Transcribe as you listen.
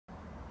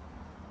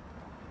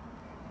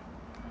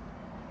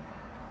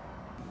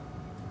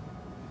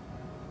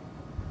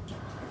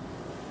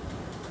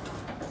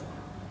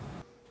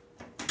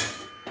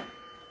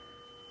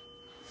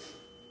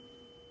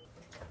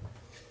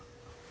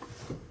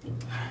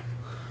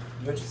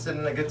You interested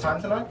in a good time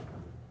tonight?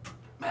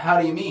 How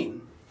do you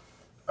mean?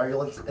 Are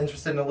you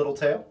interested in a little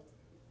tale?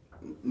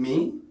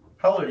 Me?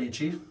 How old are you,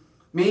 Chief?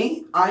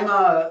 Me?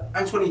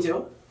 I'm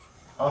 22.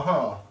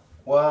 Uh-huh.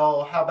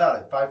 Well, how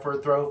about it? 5 for a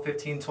throw,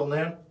 15 till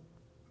noon?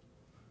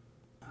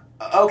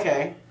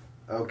 Okay.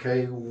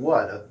 Okay,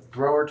 what? A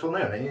thrower till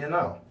noon? I need to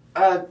know.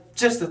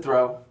 Just a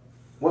throw.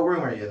 What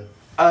room are you in?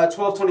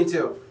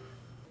 1222.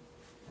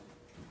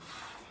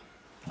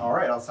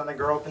 Alright, I'll send the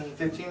girl up in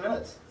 15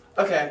 minutes.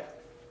 Okay.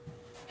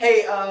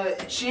 Hey,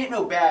 she ain't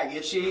no bag,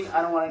 is she?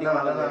 I don't want any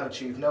No,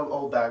 Chief. No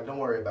old bag. Don't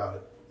worry about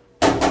it.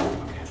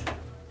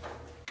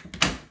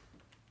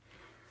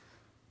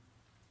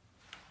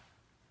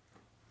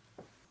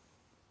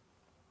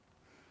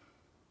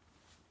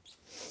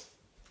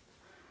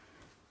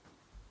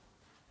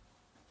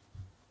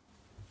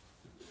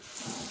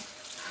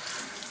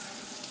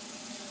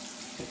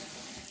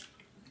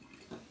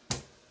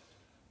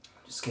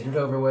 Just get it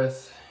over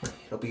with.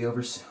 It'll be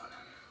over soon.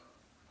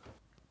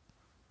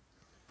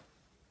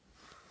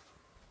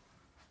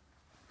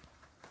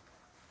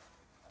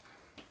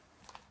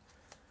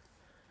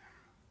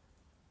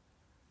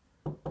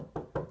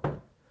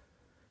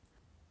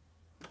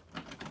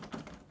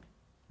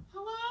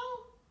 Hello?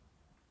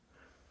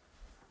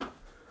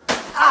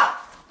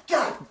 Ah!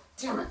 God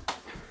damn it!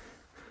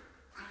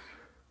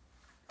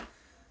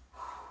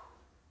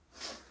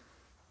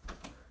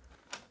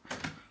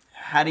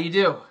 How do you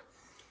do?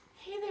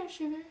 Hey there,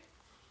 sugar.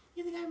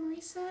 You the guy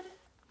Marie said?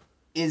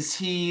 Is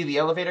he the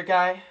elevator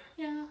guy?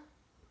 Yeah.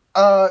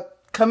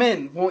 Come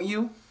in, won't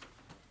you?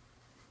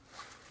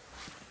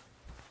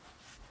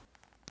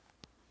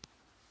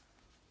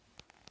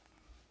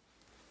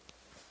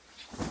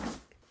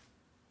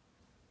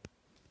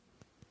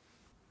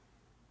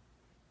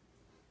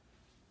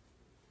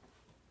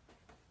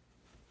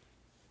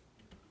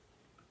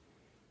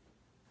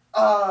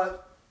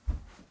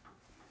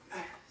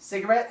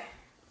 Cigarette?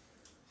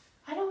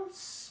 I don't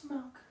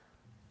smoke.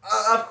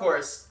 Of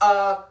course.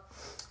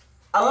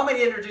 Allow me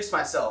to introduce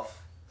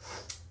myself.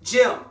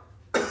 Jim.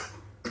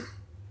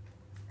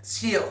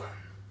 Steele.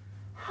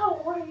 How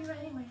old are you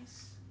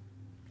anyways?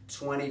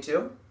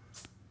 22.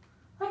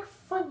 Like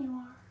fun you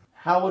are.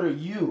 How old are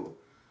you?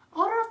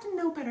 Old enough to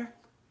know better.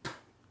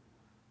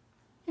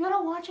 You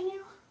got a watch on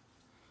you?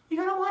 You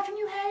got a watch on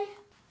you, hey?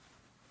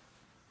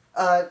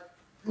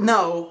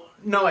 No,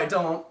 I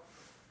don't.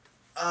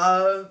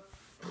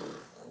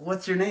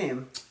 What's your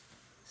name?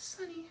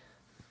 Sonny,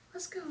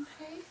 let's go,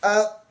 hey?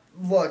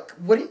 Look,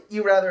 wouldn't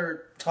you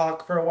rather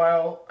talk for a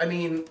while? I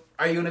mean,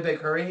 are you in a big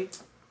hurry?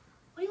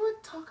 What do you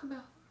want to talk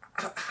about?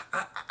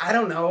 I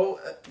don't know.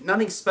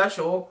 Nothing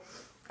special.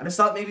 I just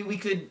thought maybe we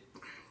could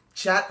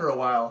chat for a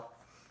while.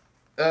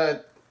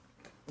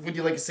 Would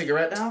you like a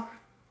cigarette now?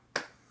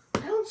 I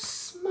don't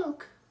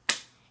smoke.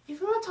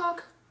 If you want to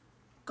talk,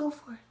 go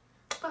for it.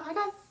 But I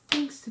got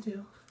things to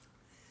do.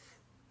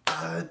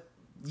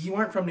 You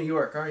aren't from New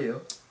York, are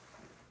you?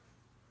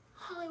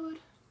 Hollywood.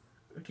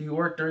 Do you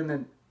work during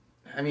the...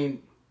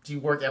 do you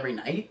work every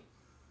night?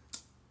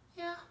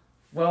 Yeah.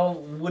 Well,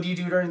 what do you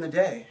do during the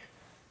day?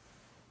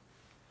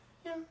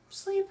 Yeah,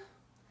 sleep.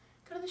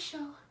 Go to the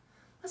show.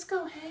 Let's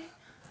go, hey?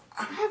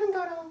 I haven't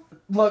got home.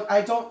 Look,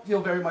 I don't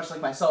feel very much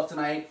like myself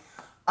tonight.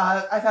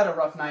 I've had a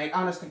rough night,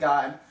 honest to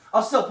God.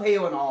 I'll still pay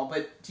you and all,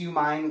 but do you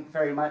mind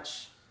very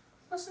much?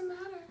 What's the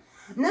matter?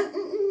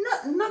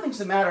 Nothing's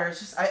the matter. It's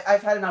just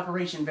I've had an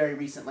operation very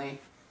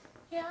recently.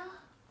 Yeah?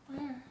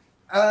 Where?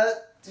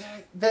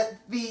 The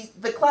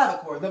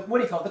clavichord. What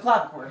do you call it? The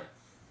clavichord.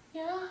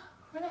 Yeah?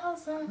 Where the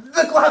hell's that?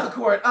 The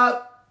clavichord.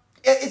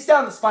 It's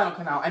down the spinal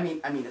canal. I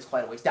mean, it's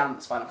quite a ways down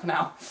the spinal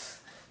canal.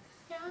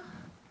 Yeah?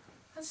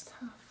 That's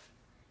tough.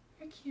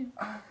 You're cute.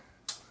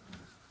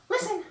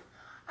 Listen,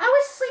 I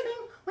was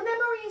sleeping when that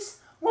Maurice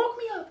woke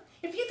me up.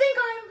 If you think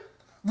I'm...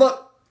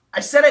 Look, I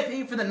said I'd pay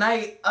you for the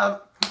night.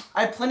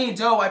 I have plenty of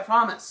dough, I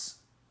promise.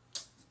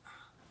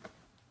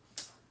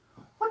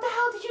 What the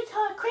hell did you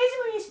tell that crazy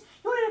Maurice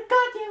you wanted a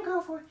goddamn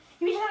girl for?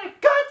 You just had a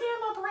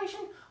goddamn operation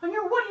on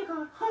your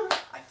what-do-you-call, huh?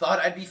 I thought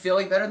I'd be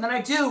feeling better than I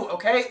do,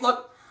 okay?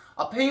 Look,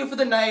 I'll pay you for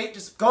the night.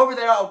 Just go over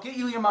there. I'll get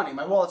you your money.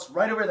 My wallet's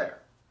right over there.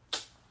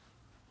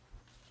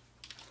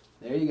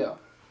 There you go.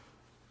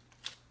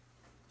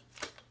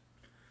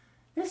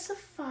 This is a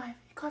 5.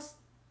 It costs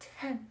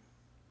 10.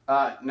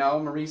 No,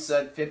 Marie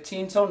said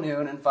 15 till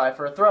noon and 5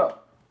 for a throw.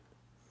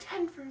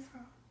 10 for a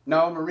throw.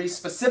 No, Marie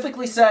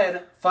specifically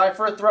said 5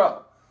 for a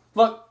throw.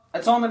 Look,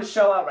 that's all I'm going to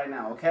shell out right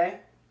now, okay?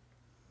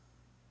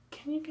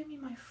 Can you give me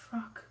my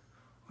frock?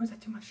 Or is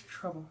that too much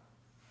trouble?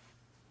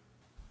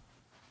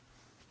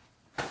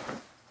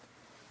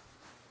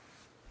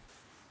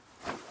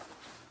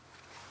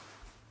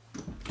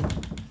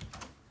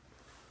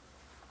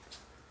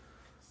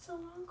 So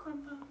long,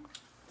 Crumbone.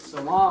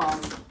 So long.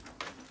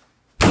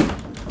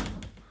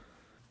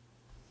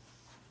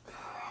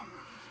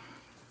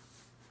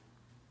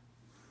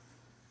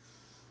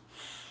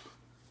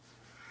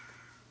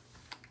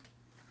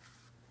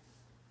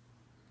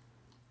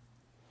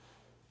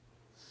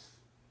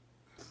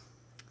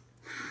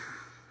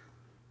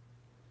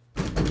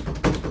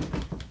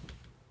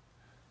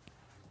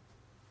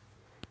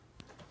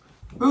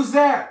 Who's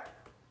there?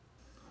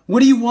 What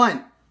do you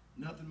want?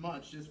 Nothing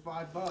much, just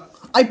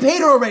 $5. I paid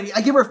her already. I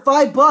give her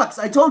 $5.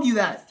 I told you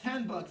that.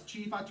 $10,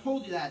 Chief. I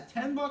told you that.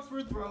 $10 for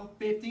a throw,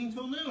 15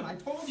 till noon. I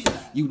told you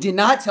that. You did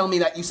not tell me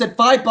that. You said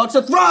 $5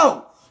 a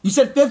throw. You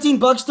said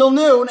 $15 till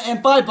noon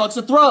and $5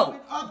 a throw.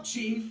 Get up,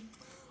 Chief.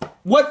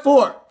 What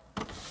for?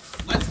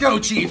 Let's go,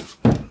 Chief.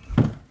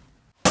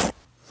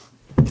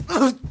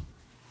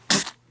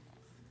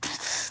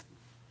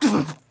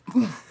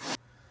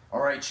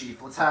 Alright,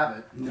 Chief, let's have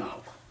it.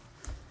 No.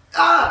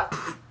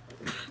 Ah!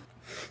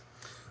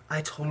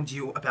 I told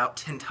you about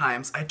 10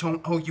 times. I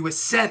don't owe you a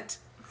cent.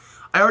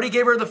 I already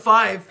gave her the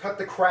 5. Cut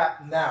the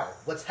crap now.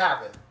 Let's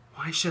have it.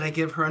 Why should I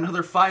give her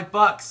another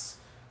 $5?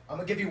 I'm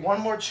gonna give you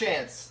one more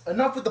chance.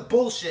 Enough with the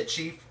bullshit,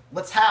 Chief.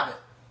 Let's have it.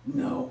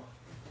 No.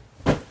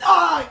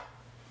 Ah!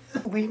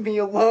 Leave me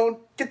alone.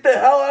 Get the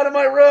hell out of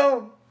my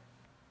room.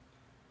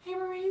 Hey,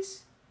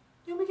 Maurice,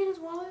 you want me to get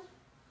his wallet?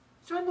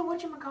 Join the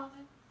whatchamacallit.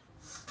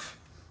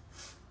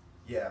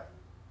 Yeah,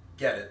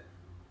 get it.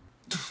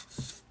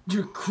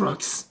 You're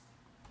crooks.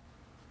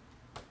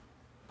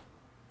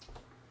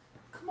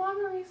 Come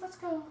on, Maurice, let's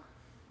go.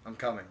 I'm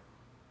coming.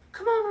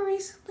 Come on,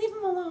 Maurice, leave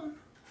him alone.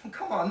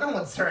 Come on, no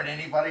one's hurt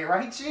anybody,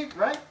 right, Chief?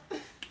 Right?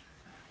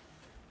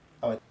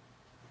 Oh,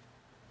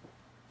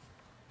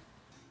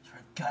 You're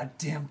a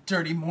goddamn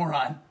dirty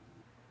moron.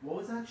 what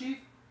was that, Chief?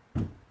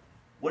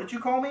 What did you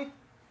call me?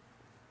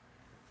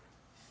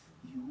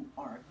 You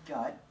are a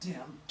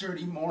goddamn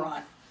dirty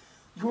moron.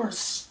 You're a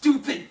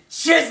stupid,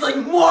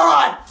 chiseling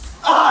moron!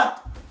 Ah!